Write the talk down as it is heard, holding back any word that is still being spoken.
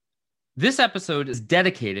This episode is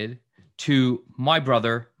dedicated to my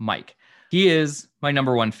brother, Mike. He is my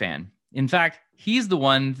number one fan. In fact, he's the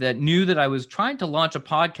one that knew that I was trying to launch a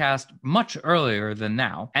podcast much earlier than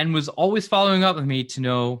now and was always following up with me to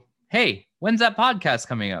know, hey, when's that podcast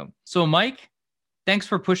coming out? So Mike, thanks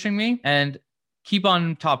for pushing me and keep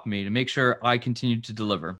on top of me to make sure I continue to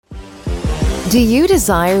deliver. Do you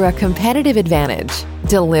desire a competitive advantage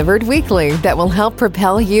delivered weekly that will help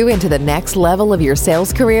propel you into the next level of your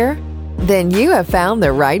sales career? Then you have found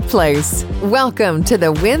the right place. Welcome to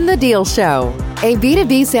the Win the Deal Show, a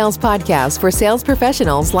B2B sales podcast for sales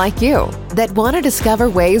professionals like you that want to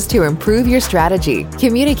discover ways to improve your strategy,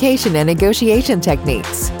 communication, and negotiation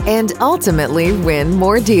techniques, and ultimately win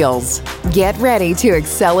more deals. Get ready to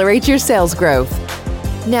accelerate your sales growth.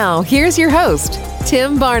 Now, here's your host,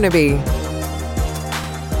 Tim Barnaby.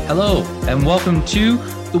 Hello, and welcome to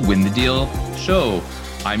the Win the Deal Show.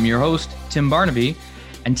 I'm your host, Tim Barnaby.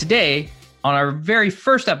 And today, on our very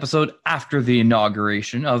first episode after the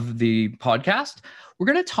inauguration of the podcast, we're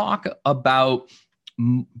going to talk about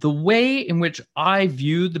the way in which I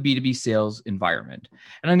view the B2B sales environment.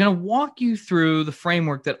 And I'm going to walk you through the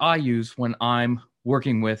framework that I use when I'm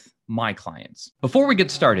working with my clients. Before we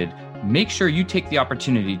get started, make sure you take the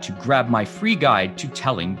opportunity to grab my free guide to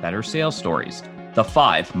telling better sales stories, the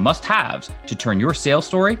 5 must-haves to turn your sales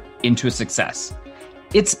story into a success.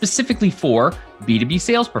 It's specifically for B2B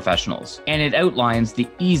sales professionals, and it outlines the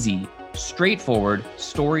easy, straightforward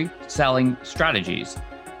story selling strategies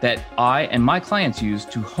that I and my clients use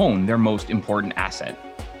to hone their most important asset.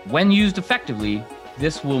 When used effectively,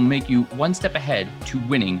 this will make you one step ahead to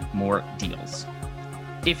winning more deals.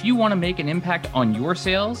 If you want to make an impact on your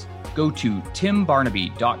sales, go to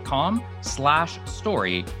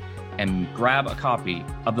timbarnaby.com/story and grab a copy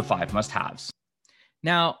of the 5 must-haves.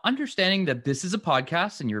 Now, understanding that this is a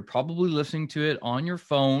podcast and you're probably listening to it on your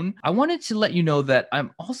phone, I wanted to let you know that I'm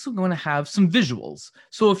also going to have some visuals.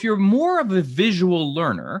 So if you're more of a visual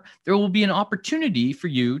learner, there will be an opportunity for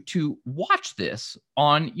you to watch this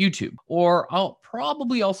on YouTube, or I'll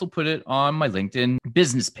probably also put it on my LinkedIn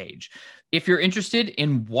business page. If you're interested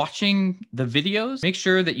in watching the videos, make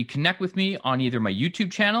sure that you connect with me on either my YouTube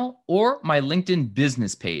channel or my LinkedIn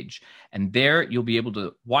business page. And there you'll be able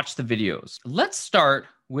to watch the videos. Let's start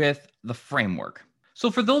with the framework. So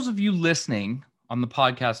for those of you listening on the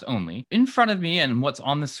podcast only, in front of me and what's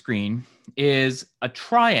on the screen is a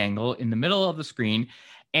triangle in the middle of the screen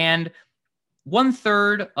and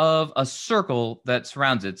 1/3 of a circle that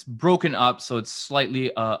surrounds it. It's broken up so it's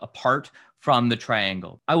slightly apart from the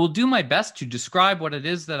triangle. I will do my best to describe what it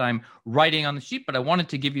is that I'm writing on the sheet, but I wanted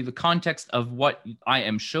to give you the context of what I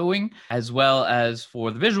am showing, as well as for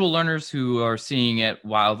the visual learners who are seeing it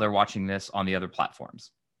while they're watching this on the other platforms.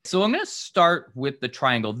 So I'm going to start with the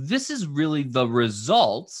triangle. This is really the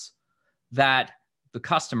results that the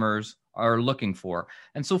customers are looking for.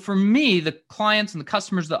 And so for me, the clients and the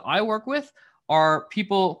customers that I work with are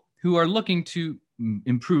people who are looking to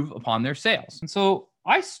improve upon their sales. And so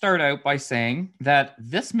I start out by saying that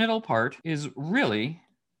this middle part is really,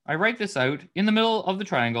 I write this out, in the middle of the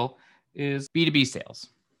triangle is B2B sales.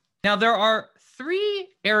 Now, there are 3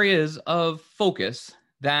 areas of focus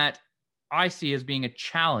that I see as being a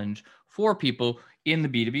challenge for people in the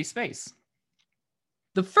B2B space.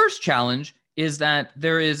 The first challenge is that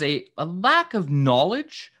there is a lack of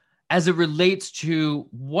knowledge as it relates to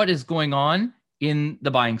what is going on in the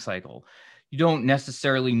buying cycle. You don't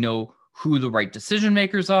necessarily know who the right decision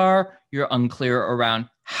makers are. You're unclear around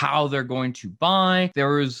how they're going to buy.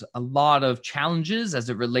 There is a lot of challenges as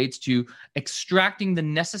it relates to extracting the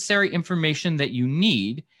necessary information that you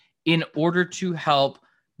need in order to help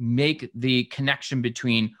make the connection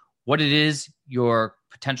between what it is your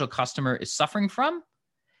potential customer is suffering from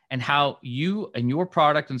and how you and your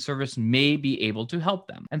product and service may be able to help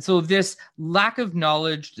them. And so this lack of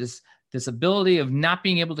knowledge, this ability of not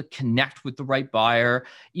being able to connect with the right buyer,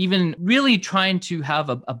 even really trying to have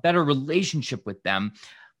a better relationship with them,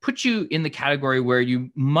 puts you in the category where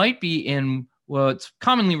you might be in what's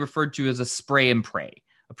commonly referred to as a spray and pray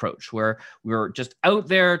approach, where we're just out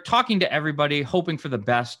there talking to everybody, hoping for the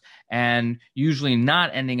best, and usually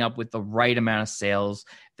not ending up with the right amount of sales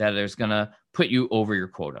that is going to put you over your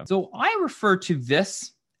quota. So I refer to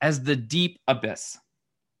this as the deep abyss.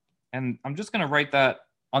 And I'm just going to write that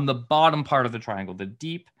on the bottom part of the triangle, the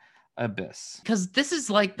deep abyss, because this is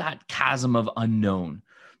like that chasm of unknown.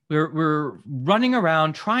 We're running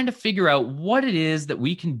around trying to figure out what it is that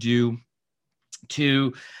we can do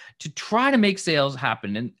to try to make sales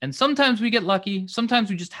happen. And sometimes we get lucky. Sometimes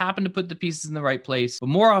we just happen to put the pieces in the right place. But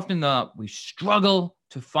more often than not, we struggle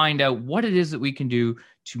to find out what it is that we can do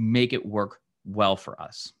to make it work well for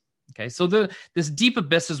us. Okay, so this deep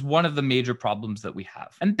abyss is one of the major problems that we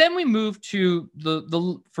have. And then we move to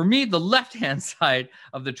for me, the left-hand side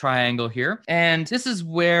of the triangle here. And this is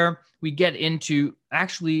where we get into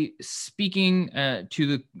actually speaking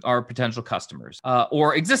to our potential customers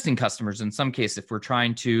or existing customers in some case, if we're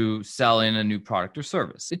trying to sell in a new product or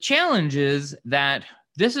service. The challenge is that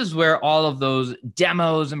this is where all of those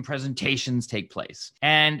demos and presentations take place.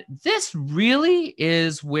 And this really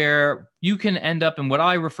is where you can end up in what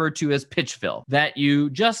I refer to as pitchville, that you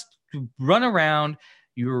just run around,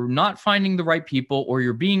 you're not finding the right people, or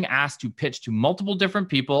you're being asked to pitch to multiple different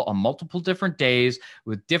people on multiple different days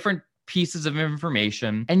with different pieces of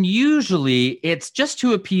information. And usually it's just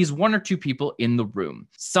to appease one or two people in the room.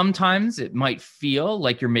 Sometimes it might feel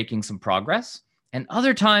like you're making some progress. And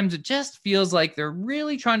other times it just feels like they're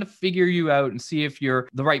really trying to figure you out and see if you're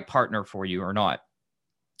the right partner for you or not.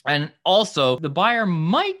 And also, the buyer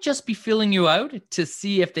might just be filling you out to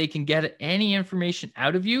see if they can get any information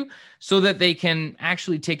out of you so that they can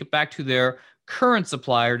actually take it back to their current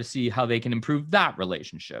supplier to see how they can improve that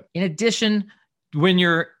relationship. In addition, when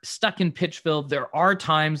you're stuck in pitchville, there are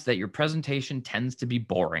times that your presentation tends to be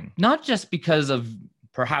boring, not just because of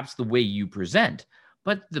perhaps the way you present,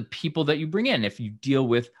 but the people that you bring in. If you deal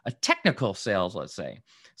with a technical sales, let's say,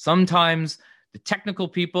 sometimes the technical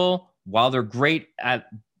people, while they're great at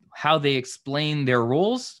how they explain their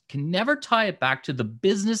roles, can never tie it back to the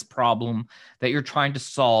business problem that you're trying to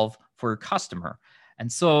solve for your customer.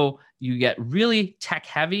 And so you get really tech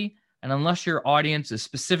heavy. And unless your audience is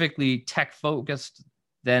specifically tech focused,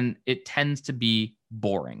 then it tends to be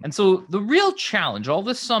boring. And so the real challenge, all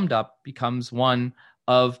this summed up, becomes one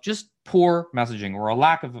of just poor messaging or a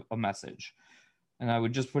lack of a message. And I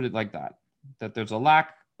would just put it like that there's a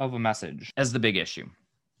lack of a message as the big issue.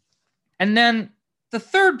 And then the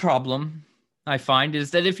third problem I find is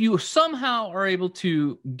that if you somehow are able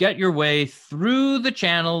to get your way through the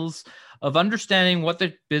channels of understanding what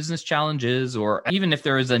the business challenge is, or even if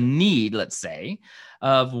there is a need, let's say,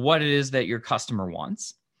 of what it is that your customer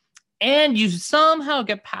wants, and you somehow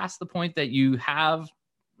get past the point that you have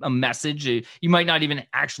a message, you might not even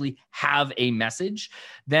actually have a message,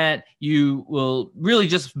 that you will really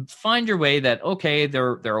just find your way that, okay,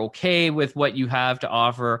 they're okay with what you have to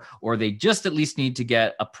offer, or they just at least need to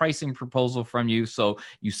get a pricing proposal from you. So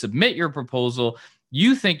you submit your proposal,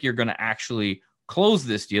 you think you're going to actually close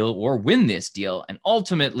this deal or win this deal. And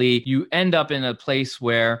ultimately you end up in a place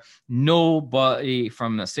where nobody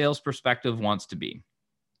from a sales perspective wants to be.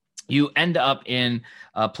 You end up in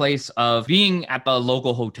a place of being at the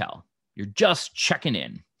local hotel. You're just checking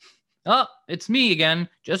in. Oh, it's me again.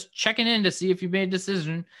 Just checking in to see if you made a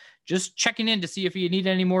decision. Just checking in to see if you need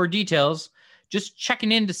any more details. Just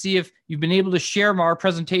checking in to see if you've been able to share our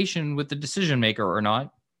presentation with the decision maker or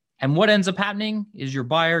not. And what ends up happening is your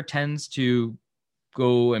buyer tends to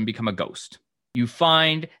go and become a ghost. You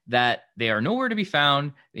find that they are nowhere to be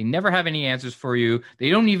found. They never have any answers for you. They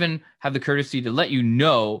don't even have the courtesy to let you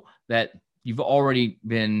know that you've already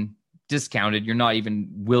been discounted. You're not even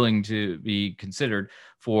willing to be considered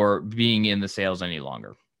for being in the sales any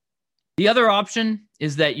longer. The other option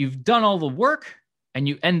is that you've done all the work and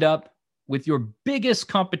you end up with your biggest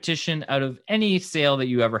competition out of any sale that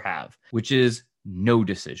you ever have, which is no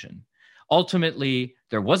decision. Ultimately,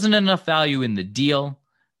 there wasn't enough value in the deal.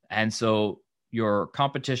 And so your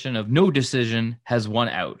competition of no decision has won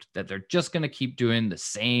out, that they're just going to keep doing the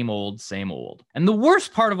same old, same old. And the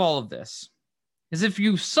worst part of all of this is if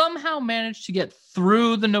you somehow manage to get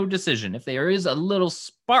through the no decision, if there is a little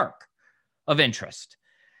spark of interest,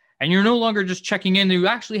 and you're no longer just checking in, you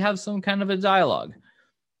actually have some kind of a dialogue.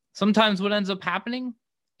 Sometimes what ends up happening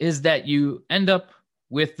is that you end up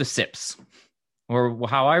with the SIPs, or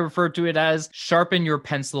how I refer to it as sharpen your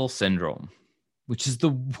pencil syndrome, which is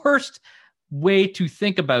the worst way to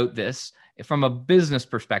think about this from a business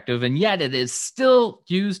perspective, and yet it is still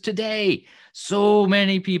used today. So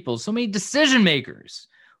many people, so many decision makers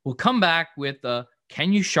will come back with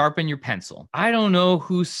can you sharpen your pencil? I don't know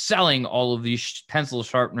who's selling all of these pencil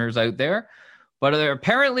sharpeners out there, but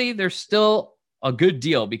apparently they're still a good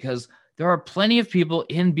deal, because there are plenty of people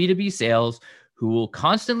in B2B sales who will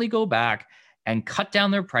constantly go back and cut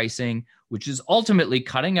down their pricing, which is ultimately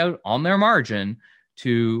cutting out on their margin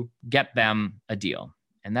to get them a deal.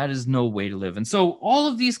 And that is no way to live. And so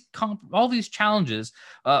all these challenges,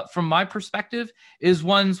 from my perspective, is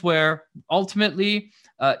ones where ultimately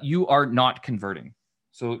you are not converting.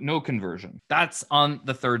 So no conversion. That's on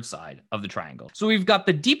the third side of the triangle. So we've got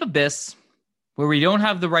the deep abyss where we don't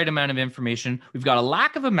have the right amount of information. We've got a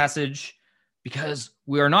lack of a message. because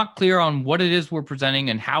we are not clear on what it is we're presenting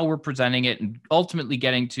and how we're presenting it, and ultimately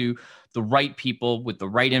getting to the right people with the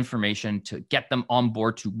right information to get them on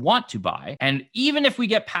board to want to buy. And even if we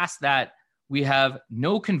get past that, we have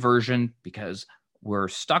no conversion because we're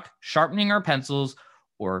stuck sharpening our pencils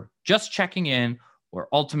or just checking in, or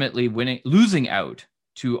ultimately losing out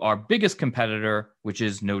to our biggest competitor, which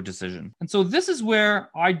is no decision. And so this is where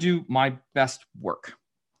I do my best work.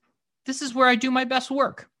 This is where I do my best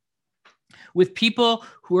work with people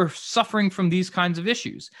who are suffering from these kinds of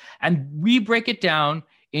issues. And we break it down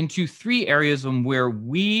into 3 areas where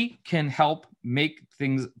we can help make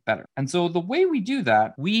things better. And so the way we do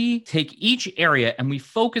that, we take each area and we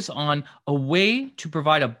focus on a way to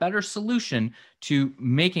provide a better solution to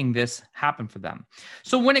making this happen for them.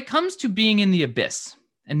 So when it comes to being in the abyss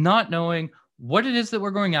and not knowing what it is that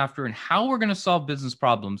we're going after and how we're going to solve business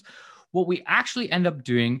problems, what we actually end up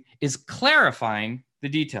doing is clarifying the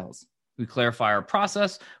details. We clarify our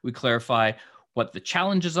process, we clarify what the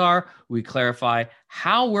challenges are, we clarify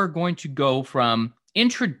how we're going to go from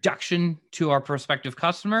introduction to our prospective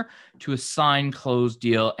customer to a signed closed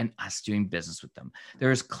deal and us doing business with them.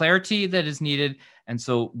 There is clarity that is needed, and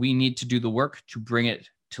so we need to do the work to bring it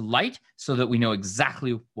to light so that we know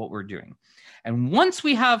exactly what we're doing. And once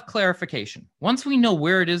we have clarification, once we know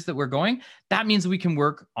where it is that we're going, that means we can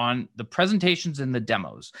work on the presentations and the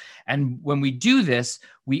demos. And when we do this,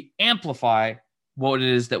 we amplify what it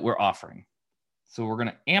is that we're offering. So we're going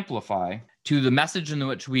to amplify to the message in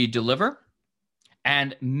which we deliver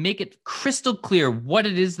and make it crystal clear what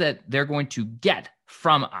it is that they're going to get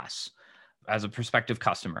from us as a prospective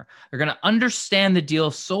customer. They're going to understand the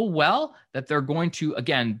deal so well that they're going to,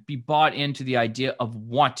 again, be bought into the idea of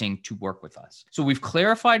wanting to work with us. So we've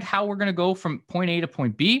clarified how we're going to go from point A to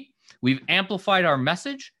point B. We've amplified our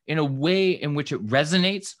message in a way in which it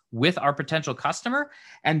resonates with our potential customer.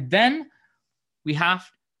 And then we have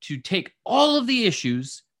to take all of the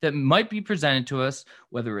issues that might be presented to us,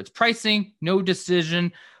 whether it's pricing, no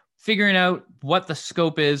decision, figuring out what the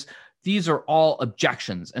scope is. These are all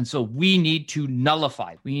objections. And so we need to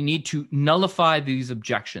nullify. We need to nullify these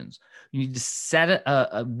objections. You need to set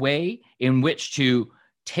a way in which to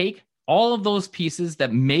take all of those pieces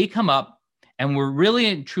that may come up, and we're really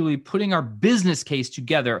and truly putting our business case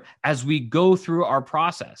together as we go through our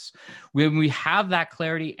process. When we have that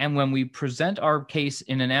clarity and when we present our case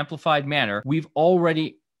in an amplified manner, we've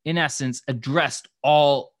already, in essence, addressed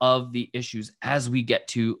all of the issues as we get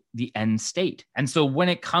to the end state. And so when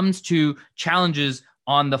it comes to challenges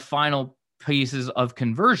on the final pieces of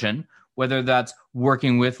conversion, whether that's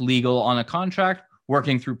working with legal on a contract,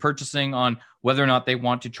 working through purchasing on whether or not they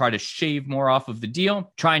want to try to shave more off of the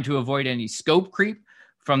deal, trying to avoid any scope creep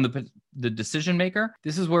from the decision maker,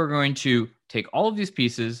 this is where we're going to take all of these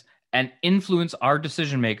pieces and influence our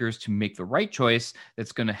decision makers to make the right choice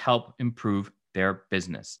that's going to help improve their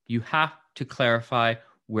business. You have to clarify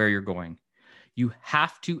where you're going. You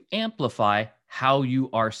have to amplify how you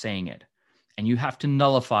are saying it, and you have to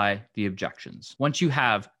nullify the objections. Once you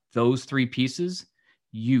have those 3 pieces,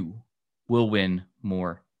 you will win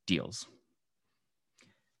more deals.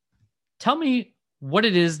 Tell me what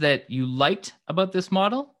it is that you liked about this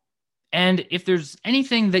model, and if there's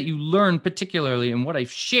anything that you learned particularly in what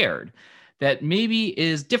I've shared that maybe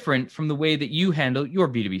is different from the way that you handle your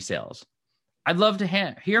B2B sales. I'd love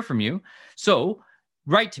to hear from you. So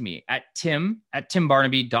write to me at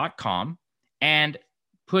tim@timbarnaby.com and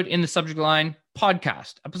put in the subject line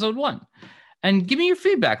podcast episode 1 and give me your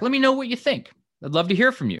feedback. Let me know what you think. I'd love to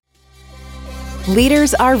hear from you.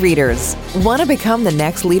 Leaders are readers. Want to become the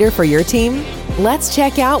next leader for your team? Let's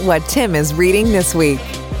check out what Tim is reading this week.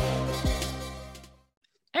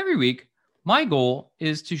 Every week, my goal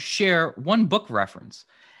is to share one book reference.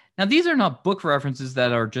 Now, these are not book references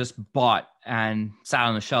that are just bought and sat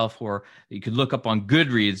on the shelf, or you could look up on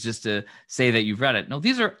Goodreads just to say that you've read it. No,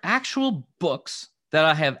 these are actual books that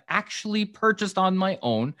I have actually purchased on my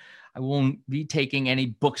own. I won't be taking any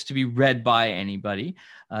books to be read by anybody.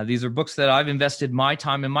 These are books that I've invested my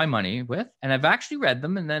time and my money with, and I've actually read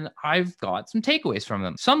them, and then I've got some takeaways from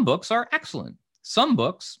them. Some books are excellent. Some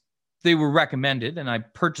books, they were recommended, and I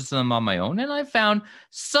purchased them on my own, and I found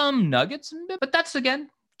some nuggets, but that's, again,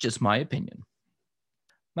 just my opinion.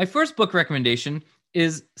 My first book recommendation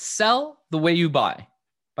is Sell the Way You Buy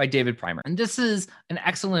by David Primer. And this is an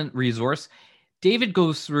excellent resource. David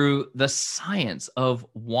goes through the science of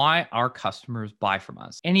why our customers buy from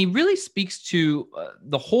us. And he really speaks to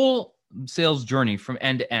the whole sales journey from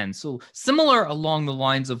end to end. So similar along the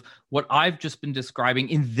lines of what I've just been describing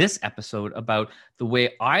in this episode about the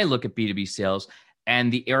way I look at B2B sales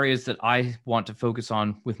and the areas that I want to focus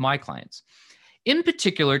on with my clients. In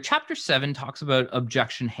particular, chapter 7 talks about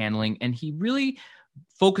objection handling, and he really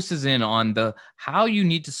focuses in on how you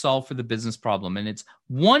need to solve for the business problem. And it's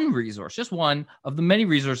one resource, just one of the many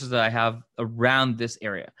resources that I have around this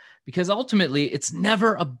area, because ultimately it's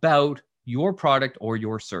never about your product or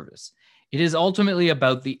your service. It is ultimately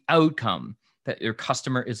about the outcome that your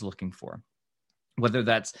customer is looking for, whether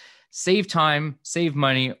that's save time, save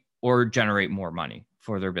money, or generate more money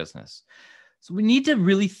for their business. So we need to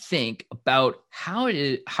really think about how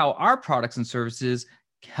our products and services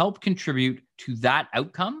help contribute to that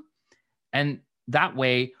outcome. And that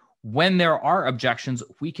way, when there are objections,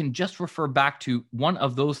 we can just refer back to one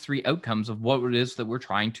of those 3 outcomes of what it is that we're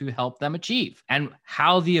trying to help them achieve and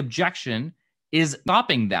how the objection is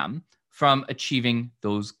stopping them from achieving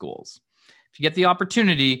those goals. If you get the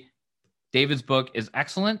opportunity, David's book is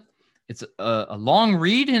excellent. It's a long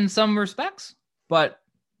read in some respects, but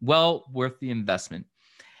well worth the investment.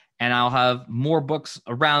 And I'll have more books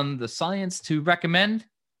around the science to recommend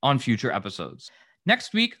on future episodes.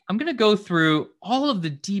 Next week, I'm going to go through all of the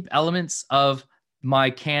deep elements of my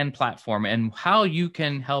CAN platform and how you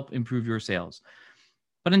can help improve your sales.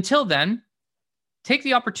 But until then, take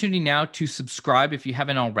the opportunity now to subscribe if you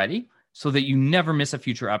haven't already, so that you never miss a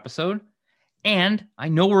future episode. And I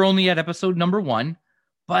know we're only at episode number 1,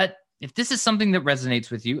 but if this is something that resonates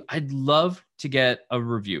with you, I'd love to get a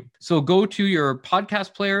review. So go to your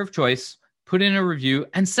podcast player of choice, put in a review,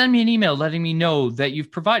 and send me an email letting me know that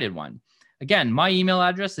you've provided one. Again, my email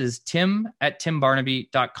address is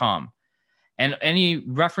tim@timbarnaby.com. And any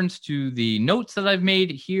reference to the notes that I've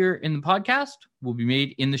made here in the podcast will be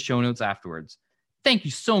made in the show notes afterwards. Thank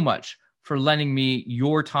you so much for lending me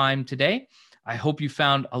your time today. I hope you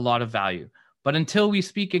found a lot of value. But until we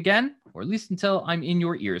speak again, or at least until I'm in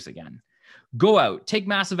your ears again, go out, take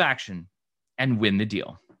massive action, and win the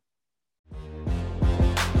deal.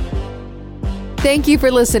 Thank you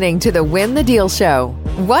for listening to the Win the Deal Show.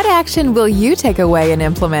 What action will you take away and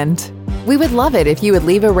implement? We would love it if you would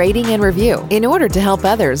leave a rating and review in order to help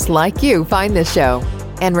others like you find this show.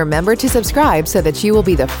 And remember to subscribe so that you will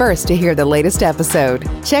be the first to hear the latest episode.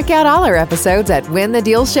 Check out all our episodes at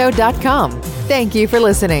winthedealshow.com. Thank you for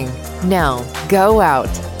listening. Now, go out,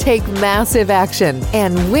 take massive action,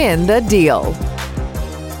 and win the deal.